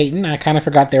and Peyton, I kind of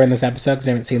forgot they were in this episode because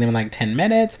I haven't seen them in like 10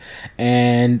 minutes.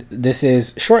 And this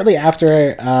is shortly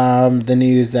after the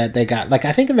news that they got, like,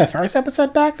 I think in the first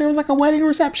episode back, there was like a wedding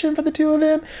reception for the two of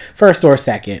them. First or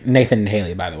second. Nathan and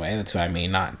Haley, by the way. That's what I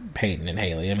mean, not Peyton and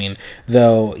Haley. I mean,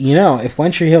 though, if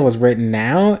One Tree Hill was written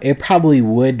now, it probably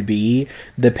would be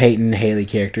the Peyton and Haley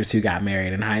characters who got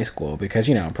married in high school because,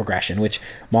 progression, which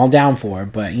I'm all down for.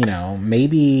 But,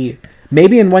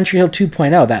 maybe in One Tree Hill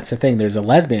 2.0, that's the thing. There's a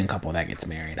lesbian couple that gets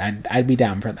married. I'd be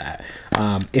down for that.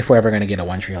 If we're ever going to get a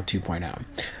One Tree Hill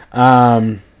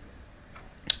 2.0.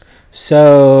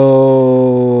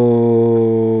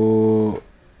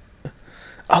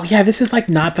 Oh yeah, this is like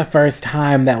not the first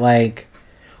time that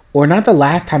or not the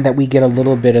last time that we get a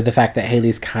little bit of the fact that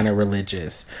Haley's kind of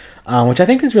religious, which I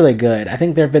think is really good. I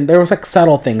think there was like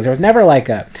subtle things. There was never like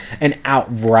an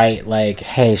outright like,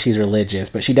 hey, she's religious,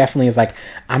 but she definitely is like,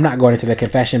 I'm not going into the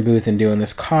confession booth and doing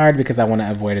this card because I want to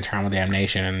avoid eternal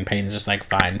damnation. And Peyton's just like,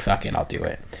 fine, fuck it, I'll do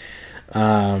it.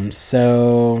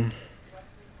 So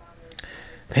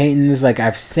Peyton's like,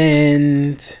 I've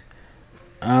sinned.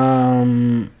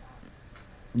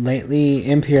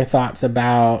 Lately, impure thoughts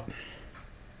about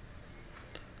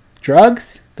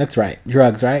drugs? That's right.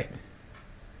 Drugs, right?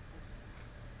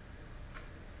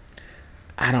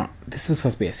 This was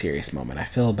supposed to be a serious moment. I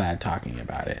feel bad talking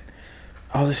about it.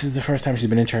 Oh, this is the first time she's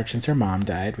been in church since her mom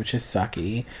died, which is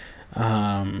sucky.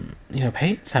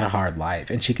 Peyton's had a hard life,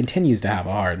 and she continues to have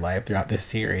a hard life throughout this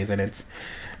series, and it's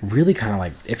really kind of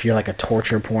like, if you're like a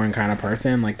torture porn kind of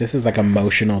person, like this is like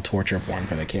emotional torture porn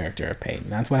for the character of Peyton.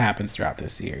 That's what happens throughout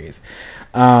this series.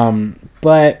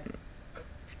 But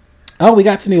we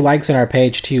got some new likes on our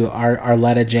page too. Our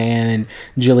Letta Jan and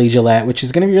Jilly Gillette, which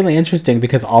is going to be really interesting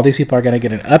because all these people are going to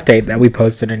get an update that we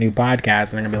posted a new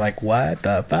podcast, and they're going to be like, what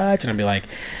the fudge? And I'll be like,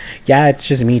 yeah, it's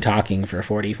just me talking for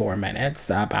 44 minutes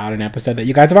about an episode that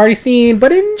you guys have already seen,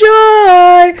 but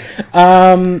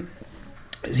enjoy!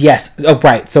 Yes. Oh,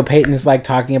 right. So Peyton is like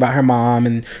talking about her mom,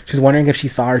 and she's wondering if she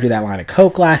saw her do that line of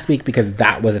coke last week, because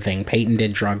that was a thing. Peyton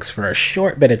did drugs for a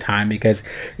short bit of time because,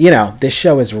 this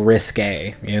show is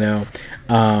risque,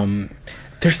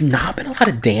 There's not been a lot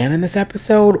of Dan in this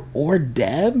episode, or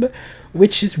Deb,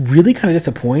 which is really kind of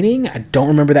disappointing. I don't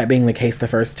remember that being the case the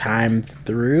first time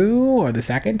through or the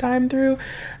second time through.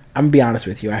 I'm gonna be honest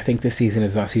with you. I think this season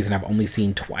is a season I've only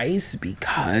seen twice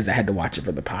because I had to watch it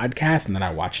for the podcast, and then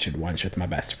I watched it once with my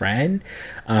best friend.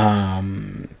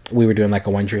 We were doing like a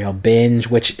One Tree Hill binge,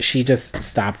 which she just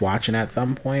stopped watching at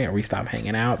some point, or we stopped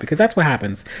hanging out, because that's what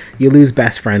happens. You lose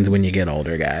best friends when you get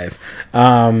older, guys.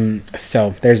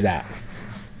 So there's that.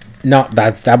 No,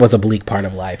 that was a bleak part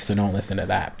of life, so don't listen to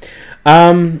that.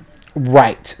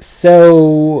 Right.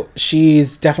 So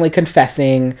she's definitely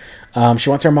confessing. She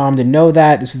wants her mom to know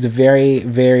that. This was a very,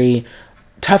 very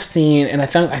tough scene, and I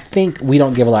think we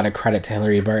don't give a lot of credit to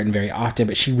Hilarie Burton very often,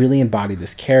 but she really embodied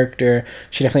this character.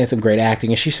 She definitely had some great acting,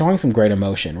 and she's showing some great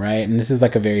emotion, right? And this is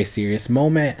like a very serious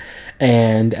moment,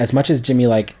 and as much as Jimmy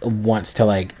like wants to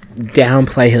like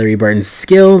downplay Hilarie Burton's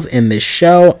skills in this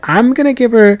show, I'm gonna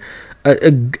give her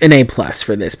an A+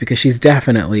 for this, because she's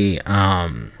definitely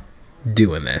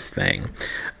doing this thing.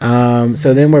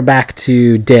 So then we're back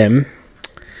to Dim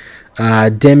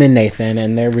and Nathan,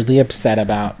 and they're really upset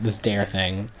about this Dare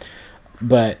thing.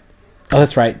 But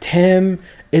that's right, Tim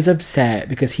is upset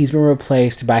because he's been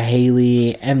replaced by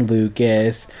Haley and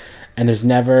Lucas, and there's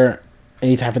never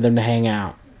any time for them to hang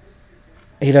out.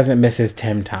 He doesn't miss his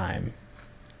Tim time.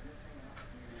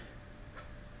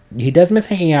 He does miss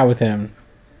hanging out with him.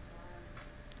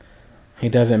 He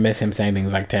doesn't miss him saying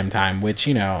things like Tim time, which,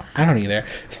 I don't either.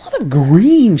 There's a lot of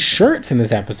green shirts in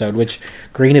this episode, which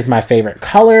green is my favorite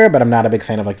color, but I'm not a big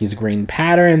fan of like these green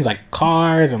patterns, like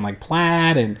cars and like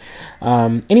plaid. And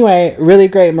anyway, really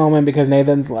great moment, because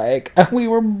Nathan's like,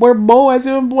 we're boys,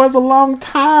 it was a long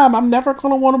time. I'm never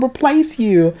going to want to replace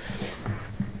you.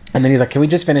 And then he's like, can we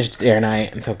just finish Dare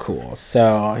Night? And so cool.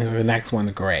 So the next one's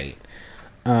great.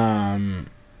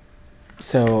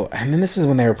 So, and then this is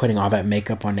when they were putting all that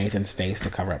makeup on Nathan's face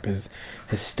to cover up his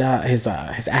stuff, his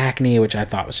acne, which I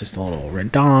thought was just a little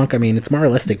redonk. I mean, it's more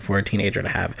realistic for a teenager to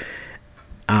have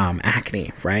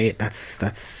acne, right?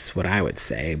 That's what I would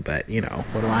say. But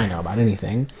what do I know about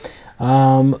anything?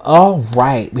 All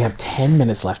right, we have 10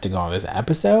 minutes left to go on this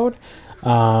episode.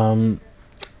 And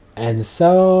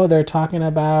so they're talking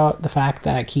about the fact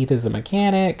that Keith is a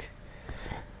mechanic.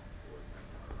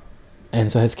 And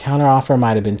so his counteroffer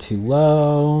might have been too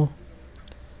low.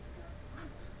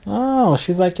 Oh,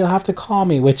 she's like, you'll have to call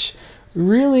me, which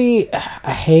really,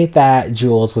 I hate that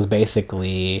Jules was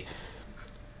basically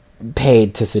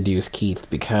paid to seduce Keith,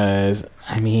 because,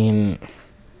 I mean,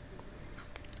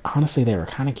 honestly, they were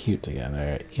kind of cute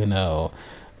together, even though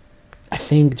I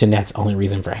think Jeanette's only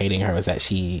reason for hating her was that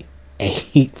she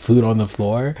ate food on the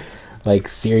floor, like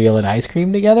cereal and ice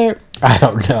cream together. I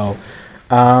don't know.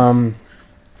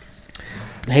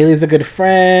 Haley's a good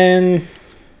friend.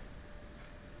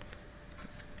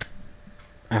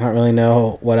 I don't really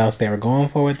know what else they were going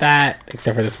for with that,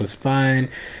 except for this was fun.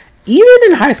 Even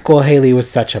in high school, Haley was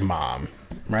such a mom,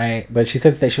 right? But she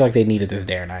says they feel like they needed this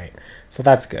Dare Night, so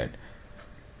that's good.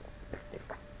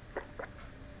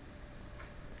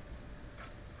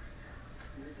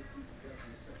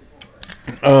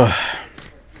 Ugh.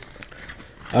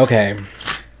 Okay.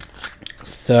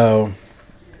 So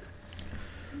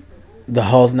the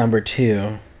whole number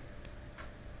 2.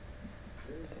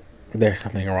 There's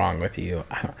something wrong with you.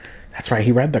 That's right.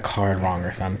 He read the card wrong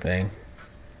or something.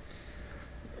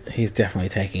 He's definitely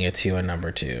taking a 2 in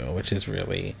number 2, which is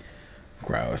really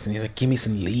gross. And he's like, give me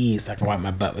some leaves so I can wipe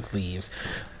my butt with leaves.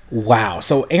 Wow.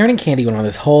 So Aaron and Candy went on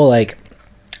this whole like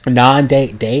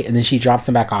non-date date, and then she drops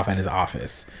him back off at his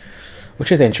office,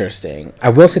 which is interesting. I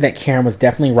will say that Karen was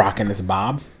definitely rocking this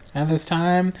bob at this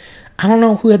time. I don't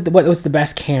know what was the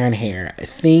best Karen hair. I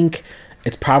think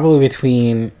it's probably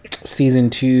between season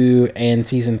 2 and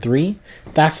season 3.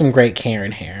 That's some great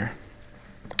Karen hair.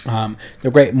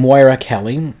 The great Moira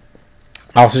Kelly.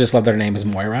 I also just love that her name is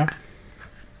Moira.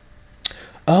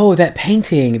 Oh, that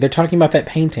painting. They're talking about that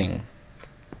painting.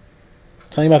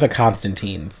 Tell me about the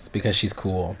Constantines, because she's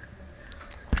cool.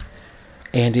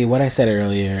 Andy, what I said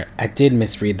earlier, I did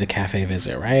misread the cafe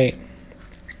visit, right?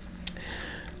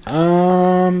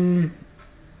 And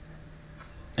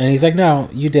he's like, no,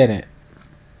 you didn't.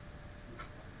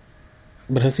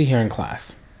 But he'll see here in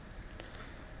class.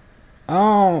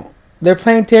 Oh, they're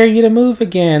playing Dare You to Move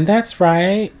again. That's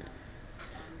right.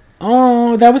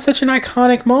 Oh, that was such an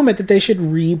iconic moment that they should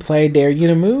replay Dare You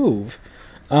to Move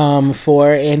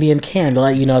for Andy and Karen to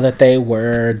let you know that they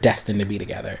were destined to be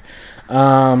together.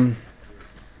 And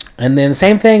then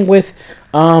same thing with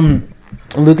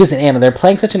Lucas and Anna. They're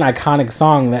playing such an iconic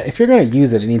song that if you're going to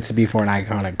use it, it needs to be for an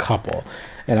iconic couple.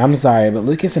 And I'm sorry, but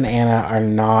Lucas and Anna are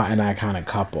not an iconic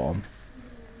couple.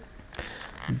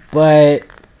 But,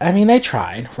 I mean, they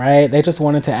tried, right? They just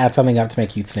wanted to add something up to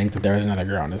make you think that there was another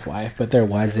girl in his life. But there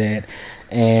wasn't.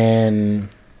 And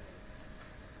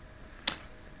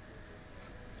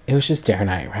it was just dare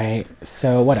night, right?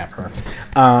 So, whatever.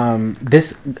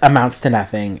 This amounts to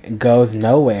nothing. Goes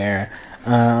nowhere.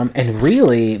 And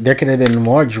really, there could have been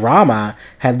more drama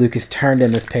had Lucas turned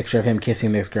in this picture of him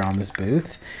kissing this girl in this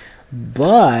booth.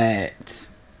 But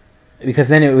because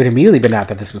then it would immediately been out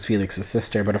that this was Felix's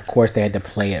sister, but of course they had to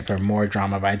play it for more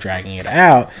drama by dragging it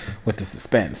out with the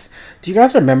suspense. Do you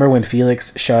guys remember when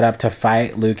Felix showed up to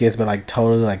fight Lucas but like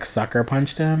totally like sucker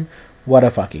punched him? What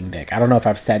a fucking dick. I don't know if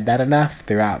I've said that enough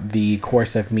throughout the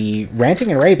course of me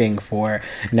ranting and raving for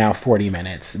now 40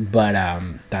 minutes, but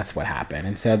that's what happened.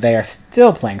 And so they are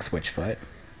still playing Switchfoot,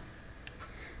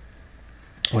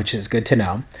 which is good to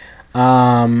know.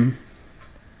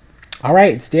 All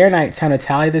right, it's dare night. Time to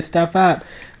tally this stuff up.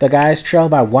 The guys trail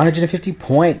by 150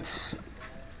 points.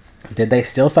 Did they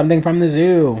steal something from the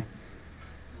zoo?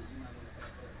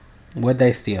 What'd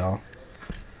they steal?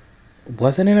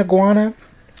 Wasn't it an iguana?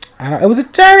 I don't. It was a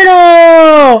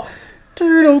turtle!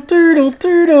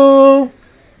 Turtle.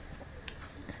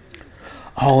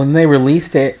 Oh, and they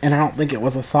released it, and I don't think it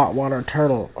was a saltwater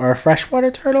turtle or a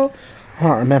freshwater turtle. I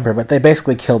don't remember, but they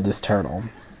basically killed this turtle.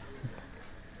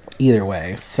 Either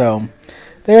way, so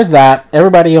there's that.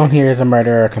 Everybody on here is a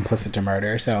murderer or complicit to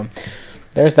murder, so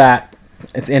there's that.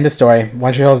 It's end of story.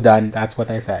 One Tree Hill's done. That's what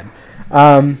they said.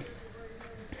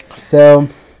 So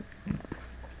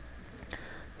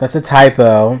that's a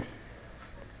typo.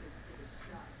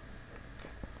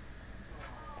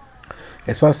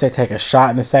 It's supposed to take a shot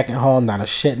in the second hole, not a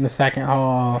shit in the second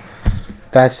hole.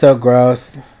 That's so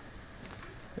gross.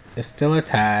 It's still a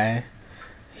tie.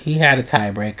 He had a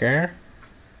tiebreaker.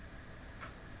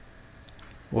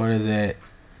 What is it?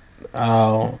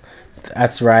 Oh,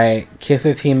 that's right. Kiss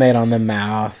a teammate on the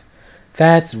mouth.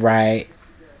 That's right.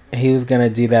 He was going to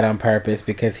do that on purpose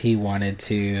because he wanted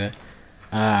to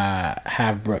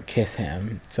have Brooke kiss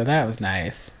him. So that was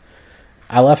nice.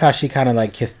 I love how she kind of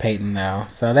like kissed Peyton though.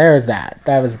 So there's that.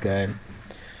 That was good.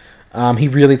 He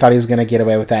really thought he was going to get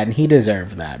away with that, and he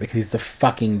deserved that because he's the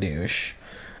fucking douche.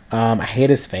 I hate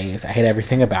his face. I hate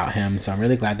everything about him. So I'm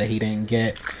really glad that he didn't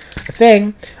get a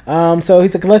thing. So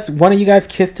he's like, unless one of you guys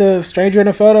kissed a stranger in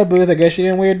a photo booth, I guess you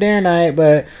didn't wear dare night.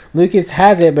 But Lucas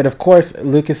has it. But of course,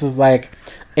 Lucas is like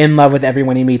in love with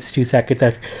everyone he meets 2 seconds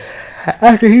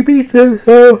after he meets them.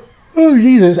 So, oh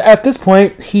Jesus. At this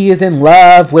point, he is in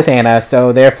love with Anna.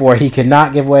 So therefore, he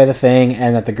cannot give away the thing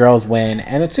and that the girls win.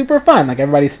 And it's super fun. Like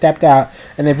everybody stepped out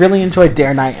and they've really enjoyed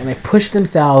dare night and they pushed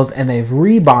themselves and they've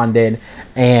rebonded.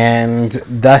 And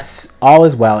thus, all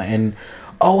is well. And,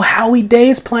 oh, Howie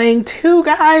Day's playing too,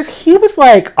 guys. He was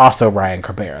like also Ryan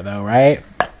Cabrera, though, right?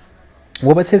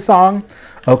 What was his song?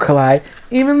 Oh, Collide.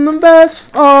 Even the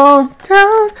best fall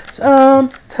down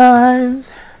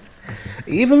sometimes.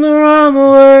 Even the wrong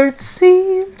words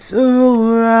seem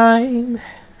to rhyme.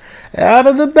 Out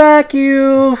of the back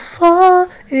you fall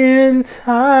in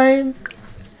time.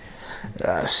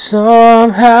 I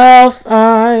somehow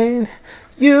find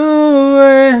you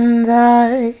and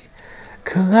I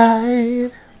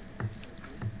collide.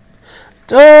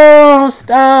 Don't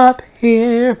stop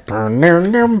here. Burn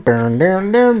down, burn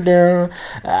down.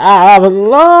 I've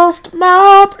lost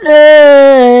my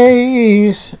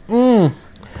place.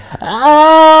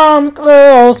 I'm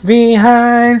close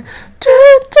behind.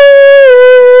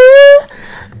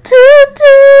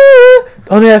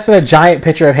 Oh, that's a giant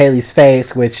picture of Haley's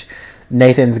face, which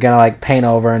Nathan's gonna like paint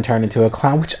over and turn into a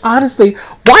clown. Which honestly,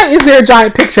 why is there a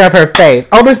giant picture of her face?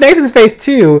 Oh, there's Nathan's face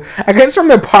too. I guess from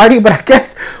the party, but I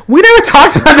guess we never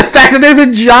talked about the fact that there's a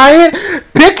giant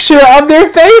picture of their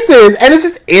faces, and it's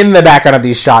just in the background of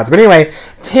these shots. But anyway,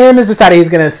 Tim has decided he's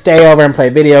gonna stay over and play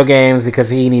video games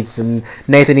because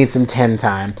Nathan needs some Tim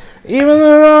time. Even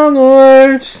the wrong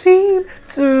words seem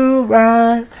to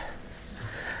rhyme.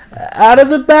 Out of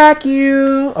the back,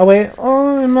 you. Oh, wait.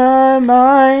 Oh, in my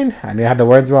mind. I knew I had the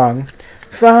words wrong.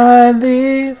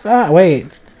 Finally. Wait.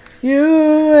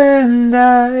 You and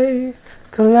I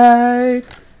collide.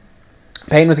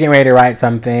 Peyton was getting ready to write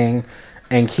something,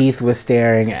 and Keith was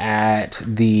staring at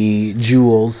the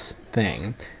jewels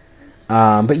thing.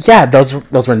 But yeah,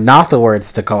 those were not the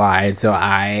words to collide, so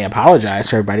I apologize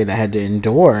for everybody that had to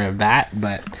endure that,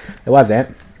 but it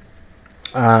wasn't.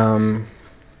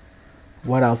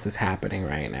 What else is happening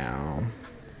right now?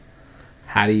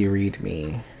 How do you read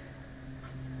me?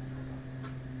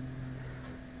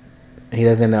 He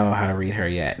doesn't know how to read her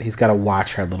yet. He's got to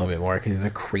watch her a little bit more because he's a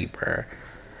creeper.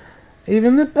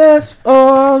 Even the best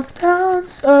fall down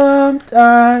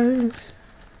sometimes.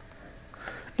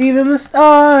 Even the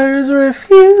stars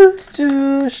refuse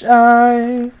to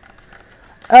shine.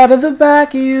 Out of the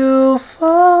back you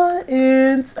fall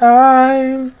in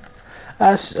time.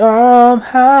 I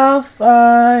somehow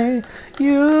find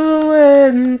you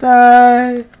and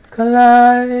I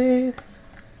collide.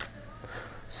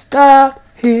 Stop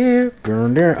here.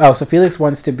 Oh, so Felix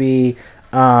wants to be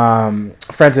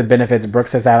friends with benefits. Brooke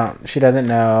says she doesn't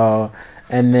know.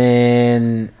 And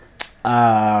then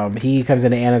he comes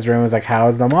into Anna's room and is like, how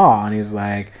is the mall? And he's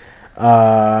like,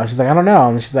 she's like, I don't know.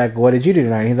 And she's like, what did you do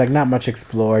tonight? And he's like, not much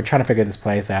explored, trying to figure this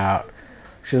place out.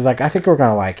 She's like, I think we're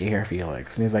gonna like it here,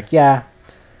 Felix. And he's like, yeah,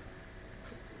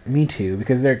 me too,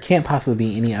 because there can't possibly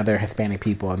be any other Hispanic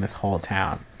people in this whole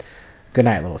town. Good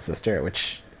night, little sister.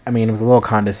 Which, I mean, it was a little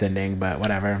condescending, but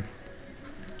whatever.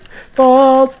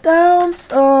 Fall down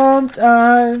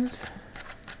sometimes.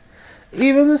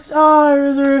 Even the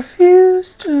stars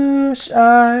refuse to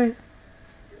shine.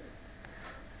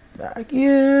 Like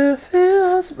you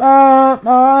fills my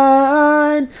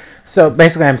mind. So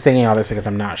basically I'm singing all this because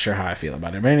I'm not sure how I feel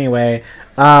about it. But anyway,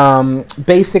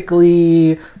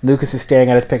 basically Lucas is staring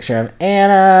at his picture of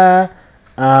Anna.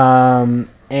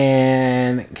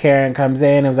 And Karen comes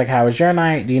in and was like, how was your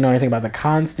night? Do you know anything about the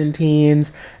Constantines?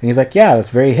 And he's like, yeah, that's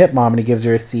very hip, Mom. And he gives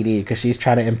her a CD because she's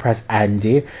trying to impress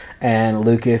Andy. And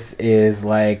Lucas is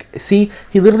like, see,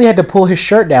 he literally had to pull his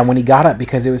shirt down when he got up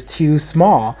because it was too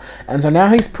small. And so now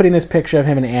he's putting this picture of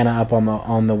him and Anna up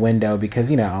on the window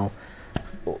because, you know,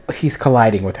 he's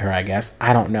colliding with her, I guess.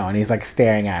 I don't know. And he's like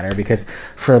staring at her because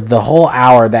for the whole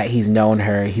hour that he's known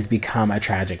her, he's become a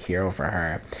tragic hero for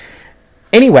her.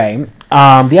 Anyway,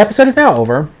 the episode is now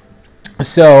over.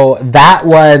 So that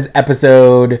was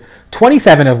episode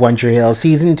 27 of One Tree Hill,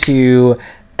 season 2,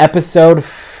 episode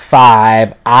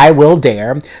 5, I Will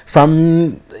Dare,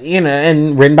 from,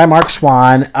 and written by Mark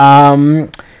Schwann.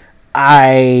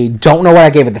 I don't know what I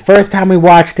gave it the first time we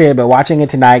watched it, but watching it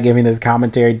tonight, giving this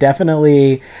commentary,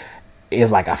 definitely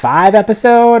is like a 5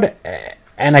 episode.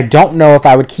 And I don't know if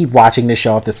I would keep watching the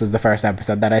show if this was the first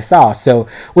episode that I saw. So,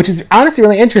 which is honestly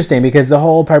really interesting because the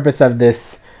whole purpose of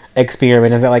this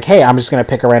experiment is that, like, hey, I'm just going to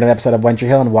pick a random episode of One Tree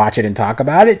Hill and watch it and talk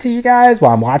about it to you guys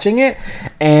while I'm watching it.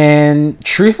 And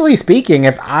truthfully speaking,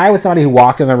 if I was somebody who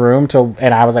walked in the room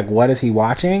and I was like, what is he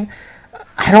watching?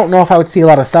 I don't know if I would see a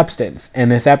lot of substance in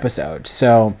this episode.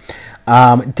 So,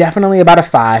 definitely about a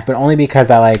 5, but only because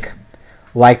I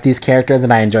like these characters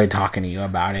and I enjoyed talking to you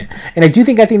about it. And I do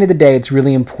think at the end of the day, it's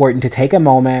really important to take a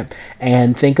moment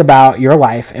and think about your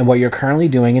life and what you're currently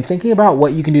doing and thinking about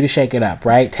what you can do to shake it up,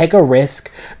 right? Take a risk,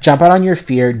 jump out on your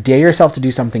fear, dare yourself to do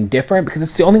something different because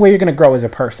it's the only way you're going to grow as a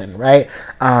person, right?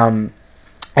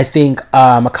 I think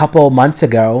a couple months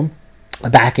ago,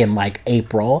 back in like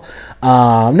April,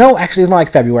 no, actually it was more like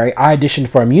February, I auditioned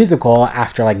for a musical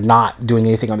after like not doing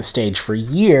anything on the stage for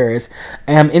years,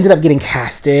 and ended up getting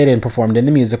casted and performed in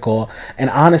the musical.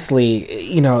 And honestly,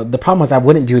 the problem was I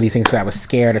wouldn't do these things because I was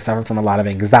scared. I suffered from a lot of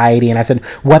anxiety, and I said,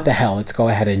 what the hell, let's go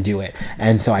ahead and do it.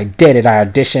 And so I did it. I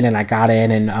auditioned and I got in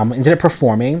and ended up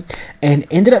performing, and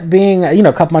ended up being,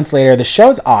 a couple months later, the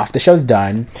show's off, the show's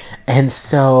done. And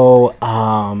so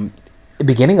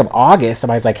beginning of August,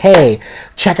 somebody's like, hey,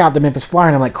 check out the Memphis Flyer.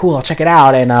 And I'm like, cool, I'll check it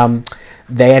out. And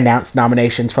they announced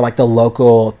nominations for like the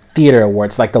local theater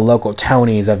awards, like the local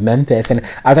Tonys of Memphis. And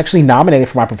I was actually nominated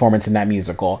for my performance in that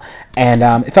musical. And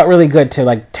it felt really good to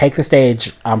like take the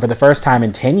stage for the first time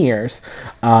in 10 years.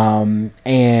 And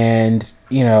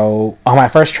on my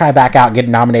first try back out, get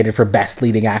nominated for Best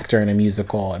Leading Actor in a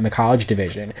Musical in the college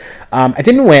division. I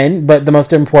didn't win, but the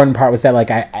most important part was that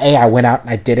like I went out and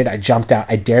I did it. I jumped out.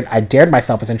 I dared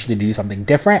myself essentially to do something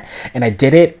different, and I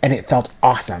did it, and it felt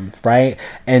awesome, right?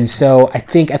 And so I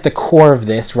think at the core of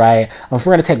this, right, if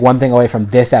we're gonna take one thing away from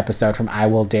this episode from I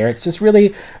Will Dare, it's just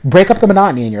really break up the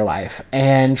monotony in your life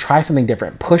and try something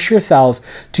different. Push yourself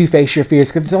to face your fears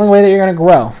because it's the only way that you're gonna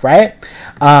grow, right?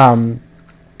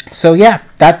 So yeah,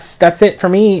 that's it for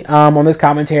me on this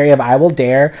commentary of I Will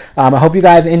Dare. I hope you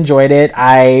guys enjoyed it.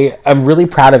 I am really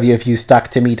proud of you if you stuck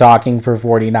to me talking for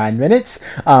 49 minutes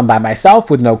by myself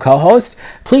with no co-host.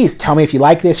 Please tell me if you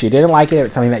like this, you didn't like it, or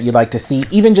it's something that you'd like to see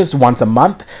even just once a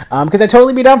month, because I'd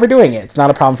totally be down for doing it. It's not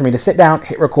a problem for me to sit down,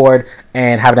 hit record,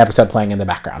 and have an episode playing in the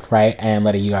background, right? And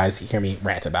letting you guys hear me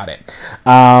rant about it.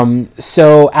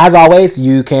 So as always,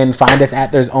 you can find us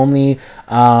at There's Only...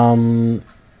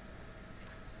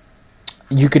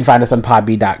 you can find us on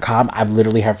podbean.com. I've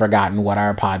literally have forgotten what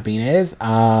our Podbean is.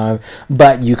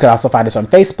 But you could also find us on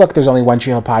Facebook. There's only one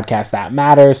Tree Hill Podcast That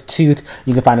Matters. Tooth.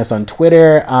 You can find us on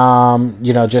Twitter.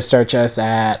 Just search us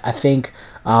at, I think,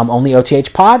 only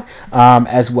OTH Pod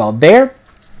as well there.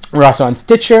 We're also on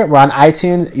Stitcher. We're on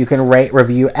iTunes. You can rate,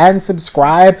 review, and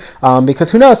subscribe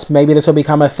because who knows? Maybe this will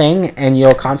become a thing and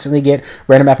you'll constantly get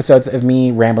random episodes of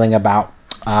me rambling about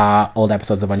old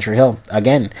episodes of One Tree Hill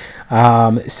again.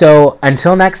 So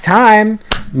until next time,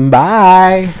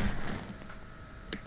 bye.